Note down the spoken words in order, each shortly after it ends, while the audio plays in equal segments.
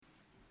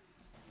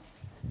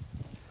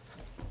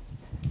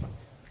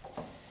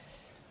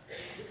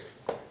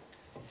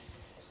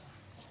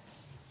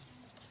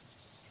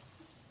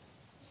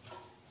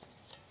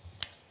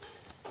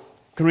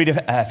Can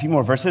read a few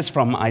more verses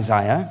from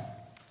Isaiah.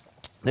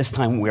 This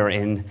time we're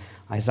in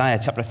Isaiah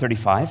chapter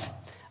 35.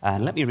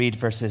 And let me read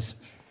verses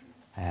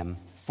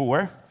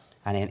 4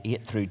 and then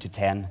 8 through to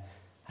 10.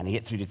 And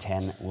 8 through to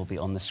 10 will be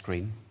on the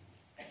screen.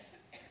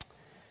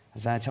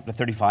 Isaiah chapter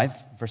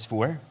 35, verse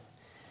 4.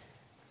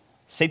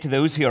 Say to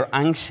those who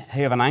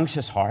have an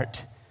anxious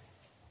heart,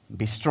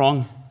 be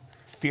strong,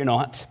 fear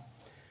not.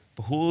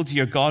 Behold,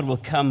 your God will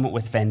come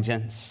with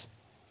vengeance,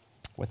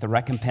 with the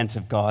recompense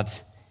of God.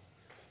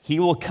 He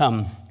will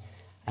come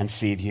and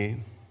save you.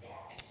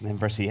 And then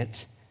verse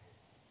 8.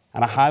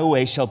 And a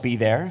highway shall be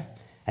there,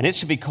 and it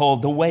shall be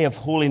called the way of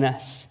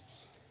holiness.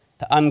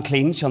 The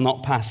unclean shall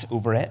not pass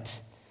over it.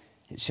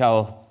 It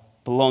shall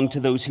belong to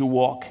those who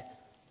walk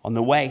on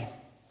the way.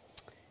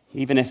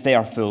 Even if they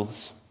are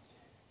fools,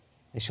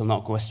 they shall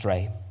not go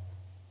astray.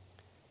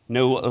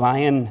 No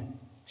lion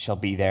shall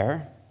be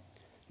there,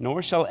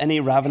 nor shall any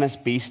ravenous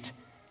beast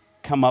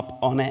come up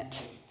on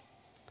it.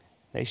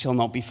 They shall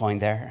not be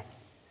found there.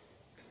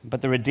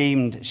 But the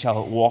redeemed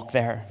shall walk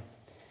there,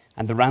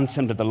 and the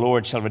ransomed of the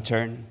Lord shall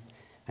return,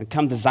 and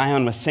come to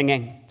Zion with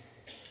singing.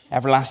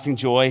 Everlasting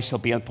joy shall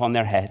be upon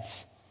their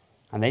heads,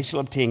 and they shall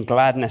obtain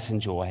gladness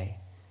and joy,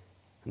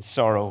 and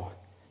sorrow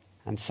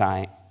and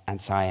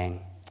sighing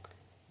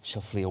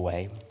shall flee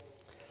away.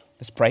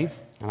 Let's pray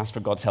and ask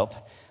for God's help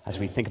as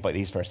we think about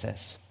these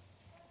verses.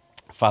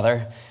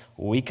 Father,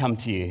 we come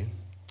to you,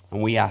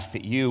 and we ask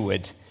that you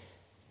would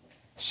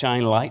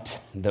shine light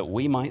that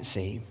we might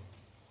see,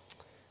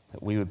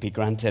 that we would be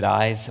granted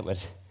eyes that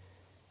would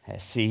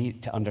see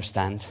to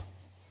understand,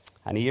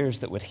 and ears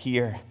that would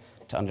hear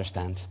to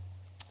understand.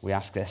 We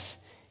ask this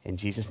in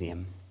Jesus'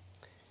 name.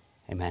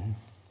 Amen.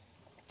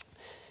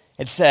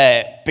 It's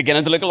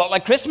beginning to look a lot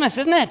like Christmas,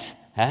 isn't it?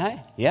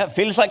 Yeah, it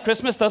feels like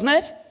Christmas, doesn't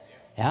it?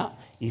 Yeah.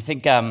 You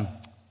think,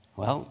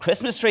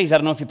 Christmas trees. I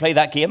don't know if you play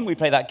that game. We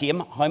play that game.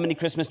 How many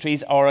Christmas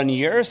trees are on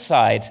your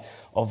side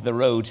of the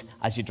road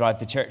as you drive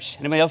to church?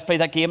 Anybody else play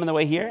that game on the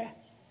way here?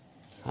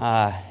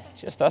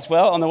 Just us.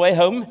 Well, on the way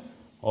home,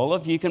 all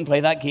of you can play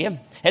that game.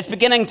 It's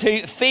beginning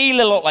to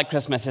feel a lot like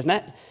Christmas, isn't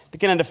it?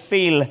 Beginning to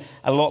feel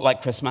a lot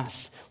like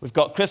Christmas. We've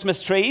got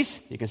Christmas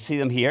trees. You can see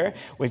them here.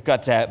 We've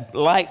got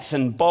lights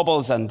and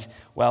baubles and,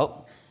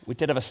 well, we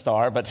did have a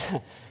star,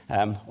 but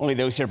only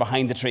those here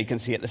behind the tree can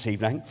see it this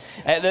evening.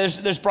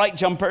 There's bright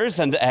jumpers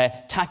and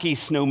tacky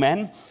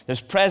snowmen.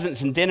 There's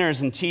presents and dinners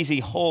and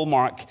cheesy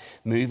Hallmark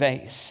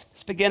movies.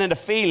 It's beginning to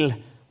feel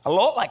a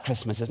lot like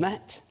Christmas, isn't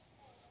it?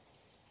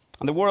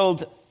 And the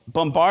world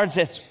bombards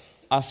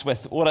us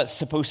with what it's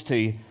supposed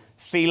to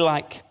feel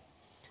like.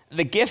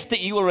 The gift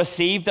that you will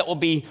receive that will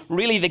be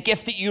really the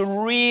gift that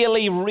you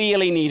really,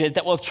 really needed,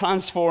 that will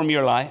transform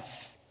your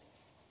life.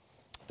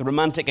 The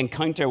romantic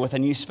encounter with a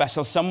new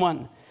special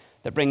someone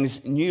that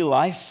brings new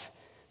life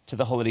to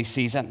the holiday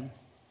season.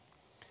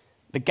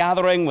 The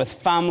gathering with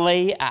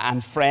family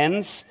and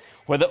friends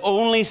where the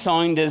only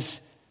sound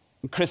is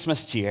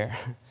Christmas cheer.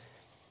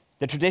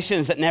 The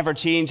traditions that never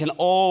change and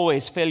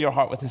always fill your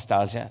heart with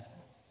nostalgia.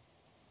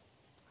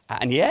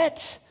 And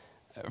yet,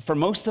 for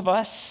most of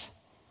us,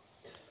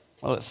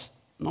 well, it's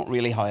not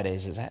really how it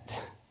is it?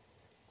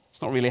 It's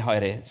not really how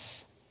it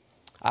is.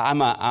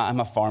 I'm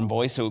a farm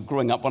boy, so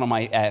growing up, one of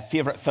my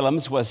favorite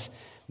films was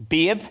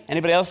Babe.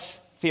 Anybody else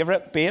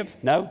favorite Babe?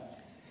 No?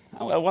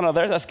 Oh, well, one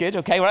other. That's good.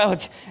 Okay, well,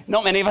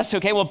 not many of us.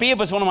 Okay, well, Babe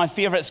was one of my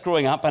favorites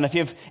growing up, and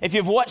if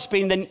you've watched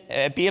Babe,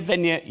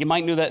 then you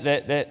might know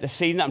the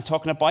scene that I'm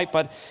talking about.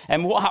 But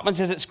what happens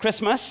is it's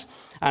Christmas,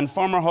 and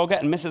Farmer Hoggett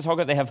and Mrs.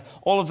 Hoggett, they have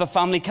all of the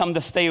family come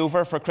to stay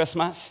over for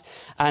Christmas,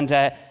 and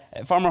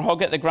Farmer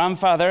Hoggett, the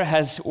grandfather,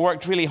 has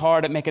worked really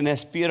hard at making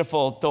this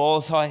beautiful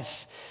doll's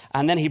house.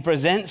 And then he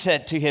presents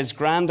it to his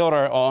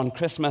granddaughter on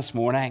Christmas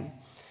morning.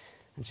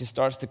 And she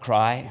starts to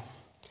cry.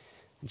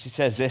 And she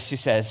says this, she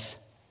says,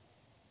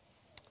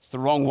 "It's the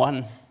wrong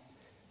one.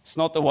 It's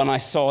not the one I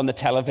saw on the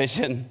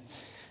television."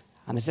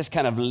 And there's this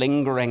kind of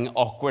lingering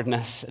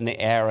awkwardness in the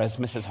air as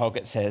Mrs.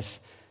 Hoggett says,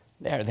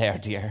 "There,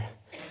 dear.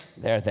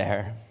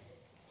 There."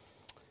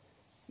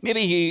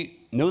 Maybe you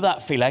know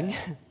that feeling.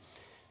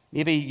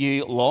 Maybe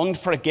you longed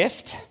for a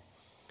gift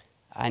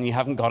and you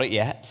haven't got it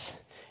yet.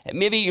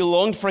 Maybe you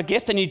longed for a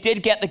gift and you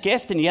did get the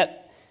gift and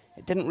yet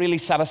it didn't really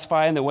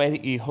satisfy in the way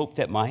that you hoped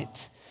it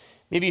might.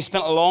 Maybe you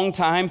spent a long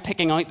time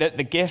picking out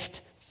the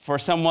gift for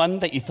someone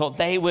that you thought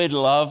they would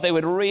love, they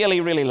would really,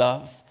 really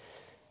love.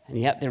 And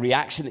yet the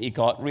reaction that you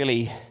got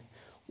really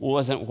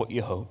wasn't what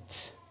you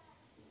hoped.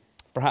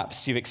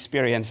 Perhaps you've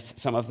experienced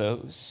some of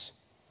those.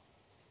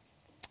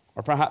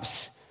 Or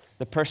perhaps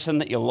the person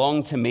that you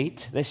long to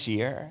meet this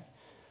year,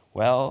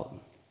 well,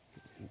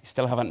 you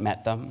still haven't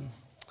met them.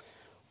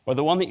 Or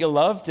the one that you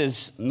loved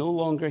is no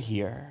longer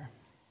here.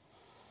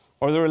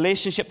 Or the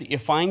relationship that you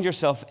find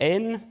yourself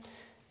in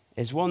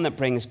is one that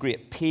brings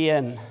great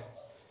pain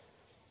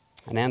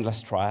and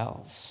endless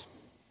trials.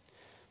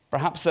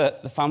 Perhaps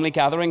the family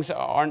gatherings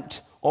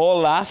aren't all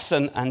laughs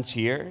and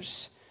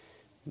cheers.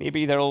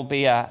 Maybe there will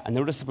be a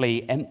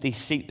noticeably empty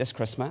seat this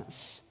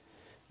Christmas.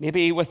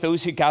 Maybe with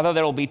those who gather,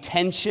 there will be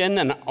tension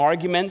and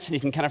arguments, and you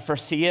can kind of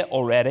foresee it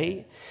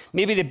already.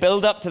 Maybe the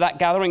build up to that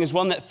gathering is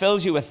one that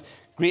fills you with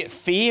great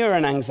fear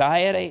and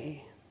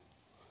anxiety.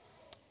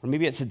 Or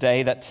maybe it's a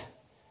day that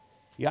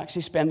you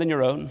actually spend on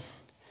your own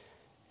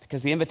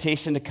because the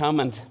invitation to come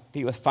and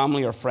be with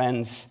family or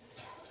friends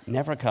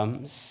never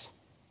comes.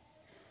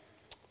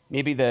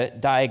 Maybe the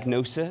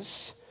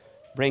diagnosis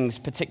brings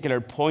particular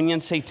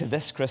poignancy to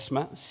this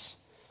Christmas.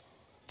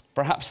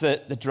 Perhaps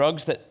the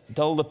drugs that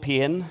dull the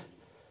pain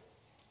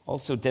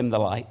also dim the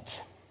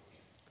light.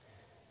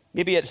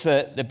 Maybe it's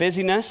the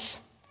busyness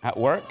at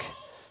work,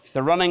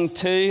 the running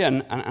to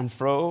and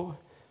fro.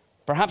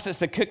 Perhaps it's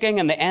the cooking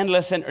and the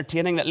endless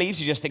entertaining that leaves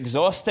you just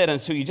exhausted,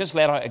 and so you just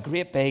let out a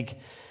great big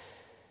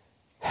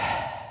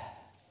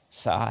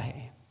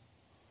sigh.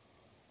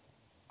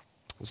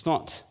 It's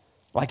not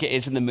like it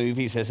is in the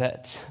movies, is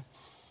it?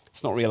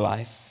 It's not real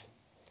life.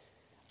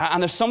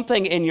 And there's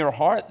something in your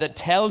heart that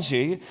tells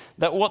you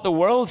that what the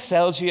world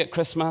sells you at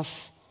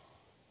Christmas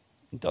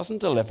doesn't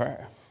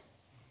deliver.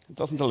 It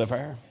doesn't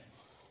deliver.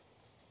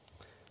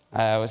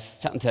 I was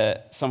chatting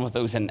to some of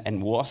those in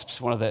WASPs,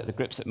 one of the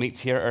groups that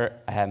meets here.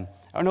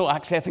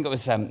 Actually, I think it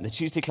was the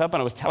Tuesday Club, and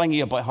I was telling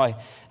you about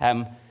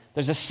how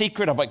there's a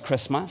secret about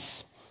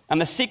Christmas. And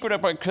the secret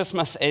about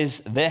Christmas is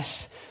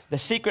this.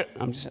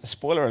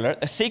 Spoiler alert,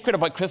 the secret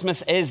about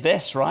Christmas is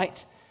this,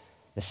 right?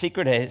 The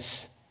secret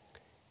is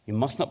you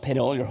must not pin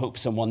all your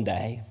hopes on one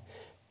day.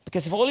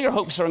 Because if all your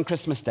hopes are on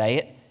Christmas Day,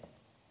 it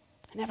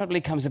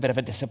inevitably comes a bit of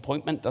a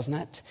disappointment, doesn't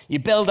it? You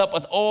build up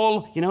with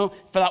all,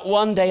 for that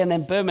one day, and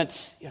then boom,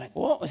 you're like,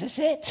 what, was this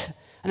it?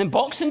 And then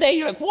Boxing Day,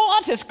 you're like,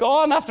 what? It's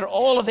gone after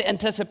all of the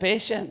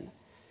anticipation.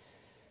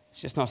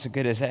 It's just not so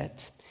good, is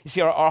it? You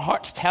see, our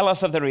hearts tell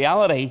us of the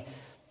reality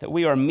that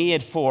we are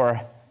made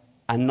for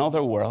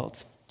another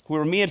world. We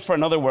were made for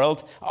another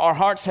world. Our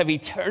hearts have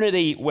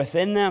eternity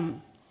within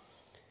them.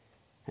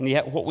 And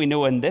yet what we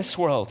know in this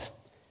world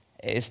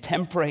is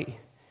temporary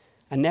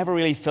and never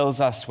really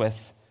fills us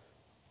with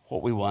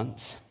what we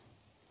want.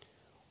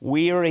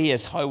 Weary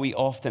is how we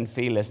often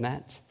feel, isn't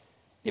it?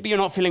 Maybe you're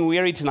not feeling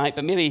weary tonight,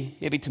 but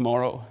maybe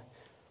tomorrow,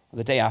 or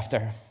the day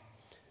after,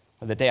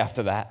 or the day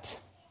after that.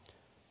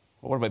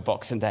 Or what about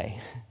Boxing Day?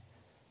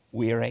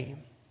 Weary.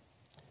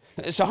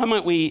 So how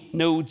might we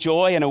know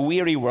joy in a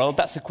weary world?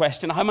 That's the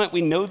question. How might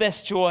we know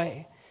this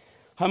joy?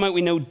 How might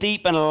we know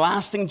deep and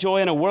lasting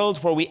joy in a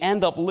world where we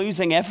end up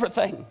losing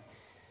everything?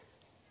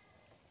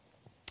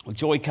 Well,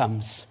 joy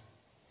comes.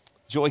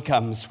 Joy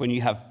comes when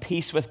you have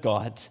peace with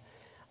God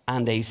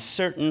and a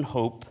certain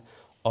hope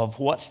of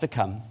what's to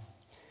come.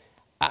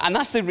 And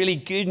that's the really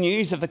good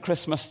news of the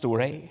Christmas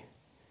story.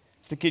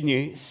 It's the good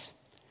news.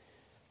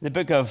 In the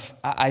book of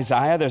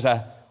Isaiah, there's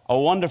a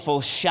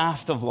wonderful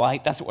shaft of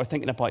light. That's what we're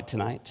thinking about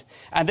tonight.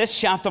 And this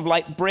shaft of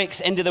light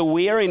breaks into the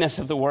weariness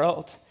of the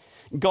world.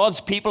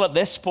 God's people at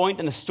this point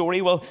in the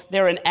story, well,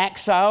 they're in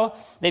exile.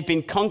 They've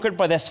been conquered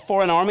by this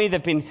foreign army.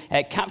 They've been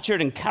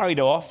captured and carried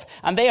off.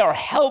 And they are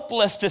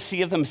helpless to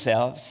save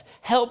themselves.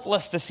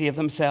 Helpless to save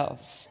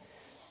themselves.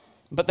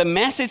 But the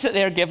message that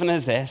they're given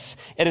is this.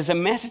 It is a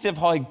message of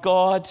how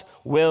God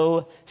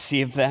will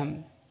save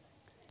them.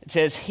 It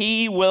says,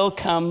 He will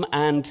come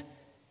and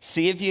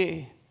save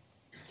you.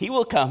 He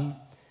will come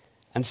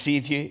and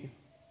save you.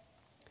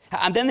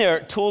 And then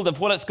they're told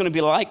of what it's going to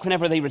be like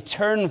whenever they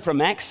return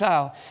from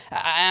exile.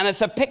 And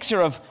it's a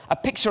picture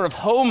of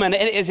home, and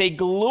it is a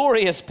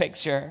glorious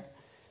picture.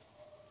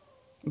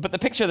 But the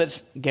picture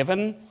that's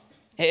given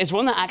is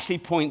one that actually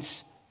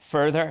points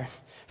further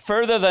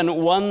than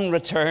one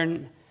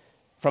return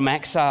from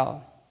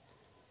exile.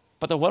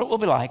 But what it will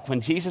be like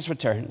when Jesus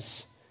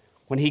returns,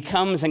 when he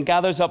comes and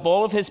gathers up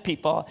all of his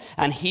people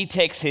and he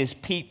takes his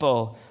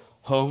people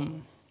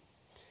home.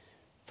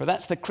 For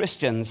that's the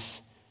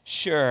Christian's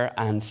sure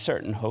and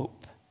certain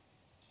hope,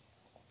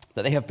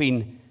 that they have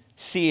been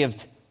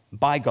saved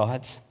by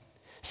God,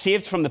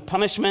 saved from the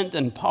punishment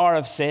and power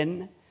of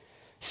sin,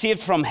 saved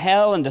from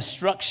hell and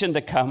destruction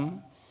to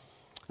come,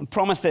 and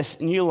promised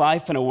this new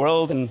life in a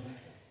world in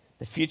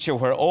the future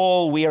where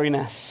all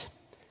weariness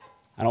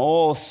and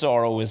all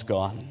sorrow is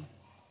gone.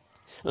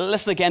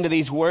 Listen again to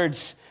these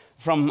words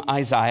from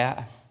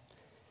Isaiah.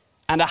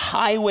 And a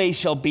highway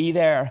shall be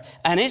there,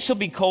 and it shall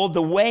be called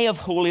the way of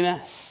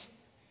holiness.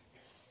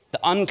 The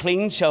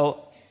unclean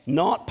shall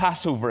not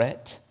pass over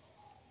it.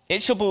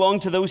 It shall belong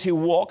to those who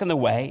walk in the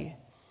way.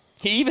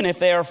 Even if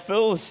they are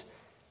fools,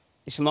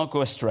 they shall not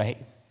go astray.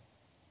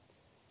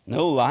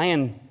 No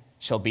lion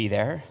shall be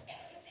there,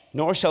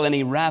 nor shall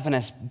any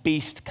ravenous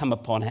beast come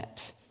upon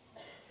it.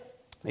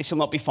 They shall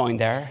not be found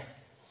there.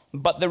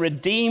 But the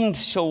redeemed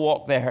shall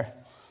walk there.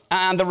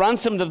 And the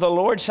ransomed of the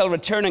Lord shall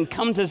return and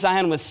come to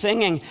Zion with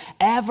singing.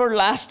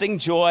 Everlasting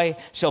joy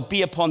shall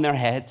be upon their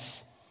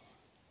heads.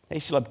 They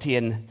shall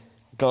obtain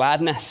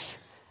gladness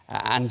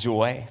and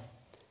joy,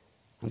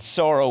 and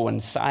sorrow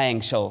and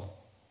sighing shall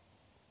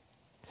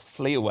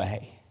flee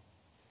away.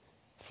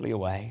 Flee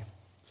away.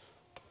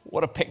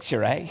 What a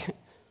picture, eh?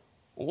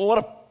 What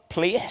a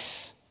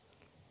place.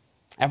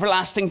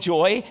 Everlasting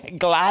joy,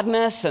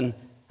 gladness and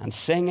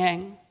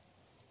singing.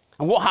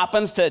 And what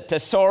happens to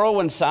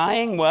sorrow and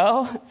sighing?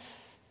 Well,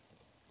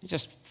 it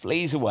just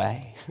flees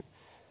away,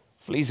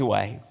 flees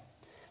away.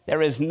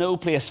 There is no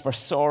place for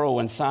sorrow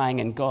and sighing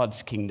in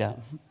God's kingdom.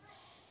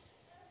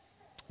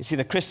 You see,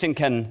 the Christian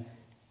can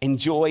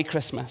enjoy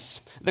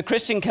Christmas. The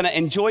Christian can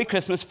enjoy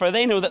Christmas, for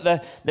they know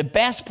that the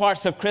best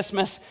parts of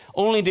Christmas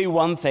only do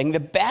one thing. The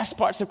best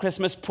parts of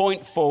Christmas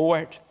point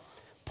forward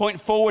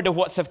to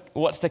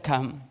what's to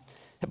come.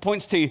 It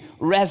points to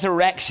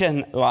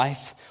resurrection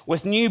life,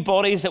 with new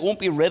bodies that won't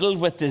be riddled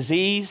with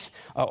disease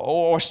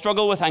or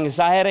struggle with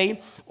anxiety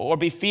or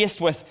be faced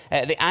with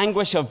the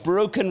anguish of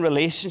broken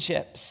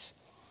relationships.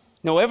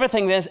 No,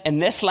 everything in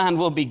this land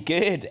will be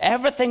good.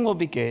 Everything will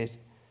be good.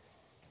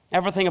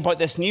 Everything about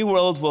this new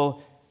world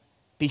will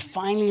be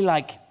finally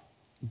like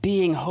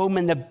being home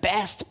in the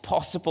best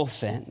possible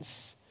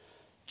sense.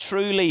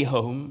 Truly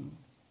home.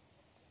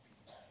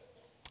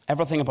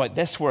 Everything about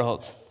this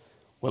world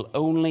will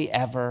only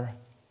ever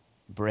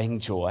bring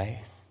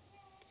joy.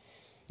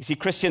 You see,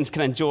 Christians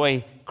can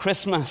enjoy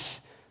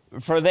Christmas,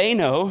 for they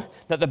know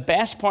that the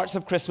best parts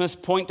of Christmas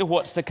point to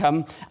what's to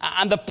come,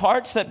 and the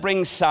parts that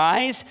bring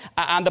sighs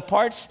and the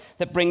parts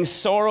that bring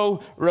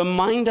sorrow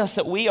remind us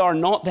that we are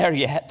not there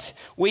yet.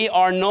 We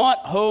are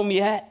not home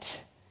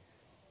yet.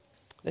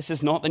 This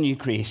is not the new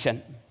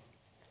creation.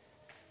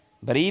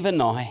 But even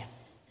now,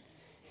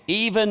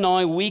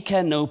 we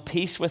can know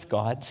peace with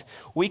God.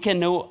 We can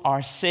know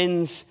our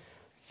sins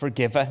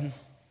forgiven.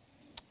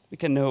 We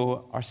can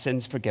know our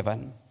sins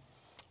forgiven.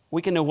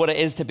 We can know what it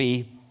is to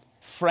be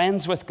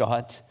friends with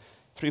God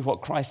through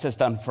what Christ has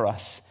done for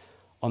us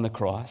on the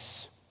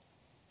cross.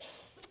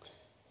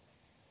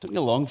 Don't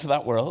you long for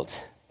that world?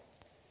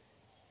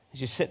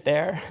 As you sit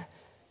there,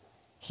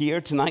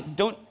 here tonight,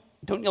 don't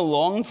you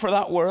long for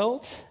that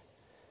world?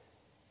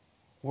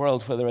 A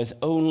world where there is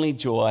only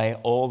joy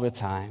all the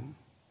time.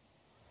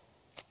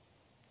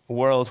 A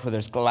world where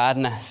there's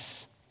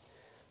gladness.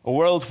 A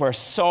world where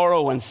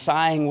sorrow and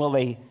sighing, well,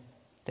 they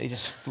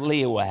just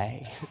flee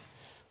away.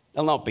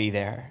 They'll not be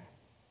there.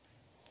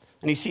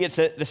 And you see, it's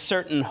the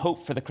certain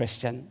hope for the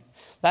Christian.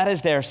 That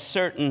is their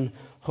certain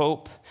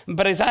hope.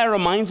 But Isaiah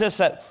reminds us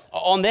that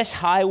on this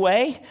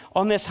highway,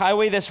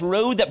 this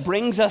road that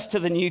brings us to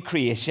the new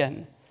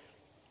creation,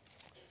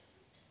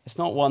 it's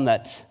not one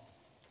that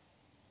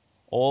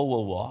all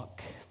will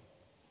walk.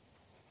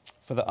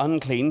 For the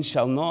unclean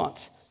shall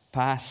not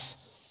pass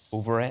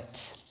over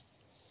it.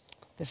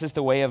 This is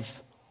the way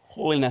of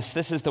holiness.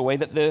 This is the way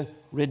that the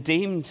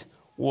redeemed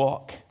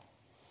walk.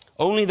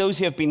 Only those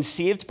who have been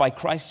saved by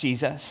Christ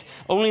Jesus,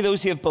 only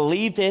those who have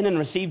believed in and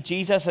received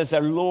Jesus as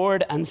their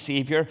Lord and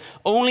Savior,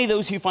 only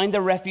those who find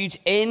their refuge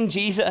in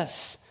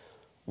Jesus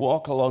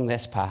walk along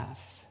this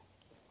path.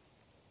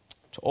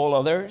 To all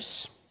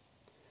others,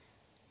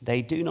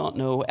 they do not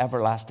know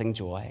everlasting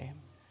joy.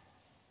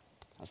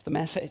 That's the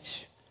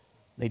message.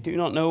 They do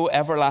not know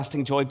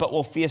everlasting joy, but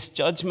will face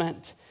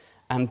judgment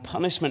and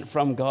punishment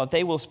from God.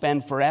 They will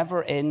spend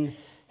forever in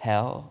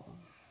hell,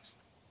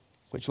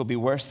 which will be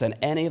worse than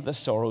any of the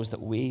sorrows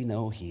that we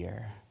know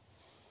here.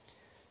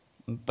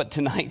 But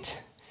tonight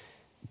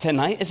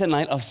is a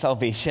night of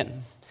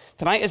salvation.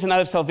 Tonight is a night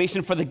of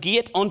salvation, for the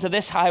gate onto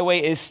this highway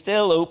is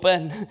still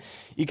open.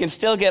 You can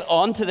still get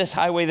onto this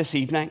highway this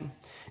evening.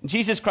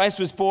 Jesus Christ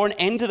was born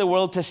into the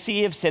world to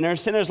save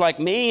sinners like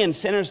me and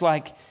sinners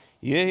like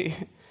you.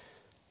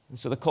 And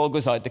so the call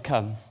goes out to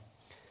come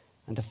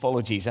and to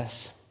follow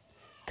Jesus.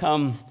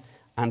 Come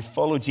and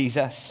follow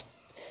Jesus,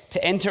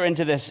 to enter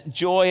into this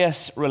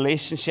joyous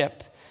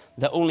relationship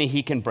that only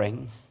he can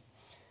bring,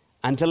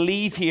 and to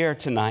leave here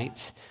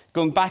tonight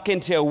going back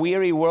into a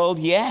weary world.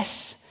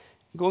 Yes,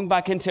 going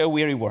back into a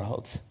weary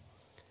world,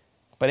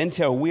 but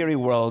into a weary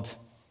world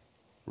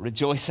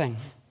rejoicing,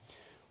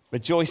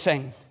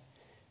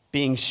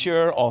 being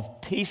sure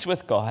of peace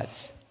with God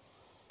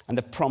and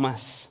the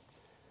promise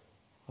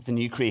of the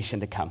new creation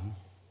to come.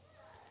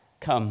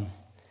 Come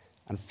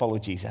and follow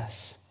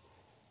Jesus.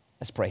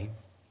 Let's pray.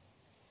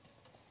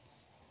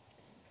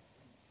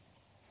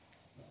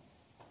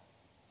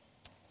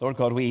 Lord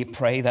God, we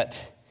pray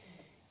that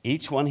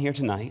each one here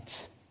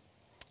tonight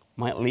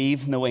might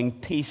leave knowing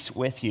peace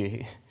with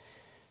you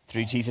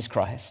through Jesus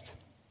Christ.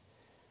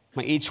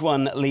 Might each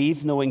one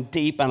leave knowing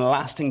deep and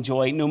lasting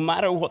joy, no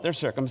matter what their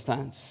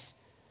circumstance.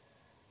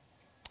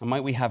 And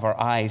might we have our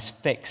eyes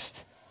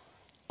fixed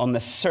on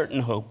the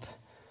certain hope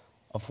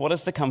of what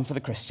is to come for the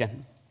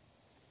Christian.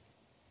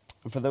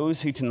 And for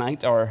those who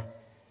tonight are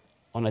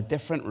on a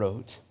different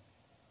road,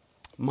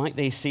 might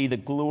they see the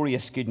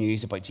glorious good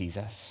news about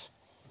Jesus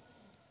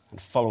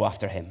and follow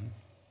after him.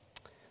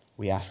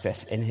 We ask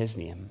this in his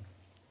name.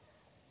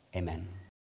 Amen.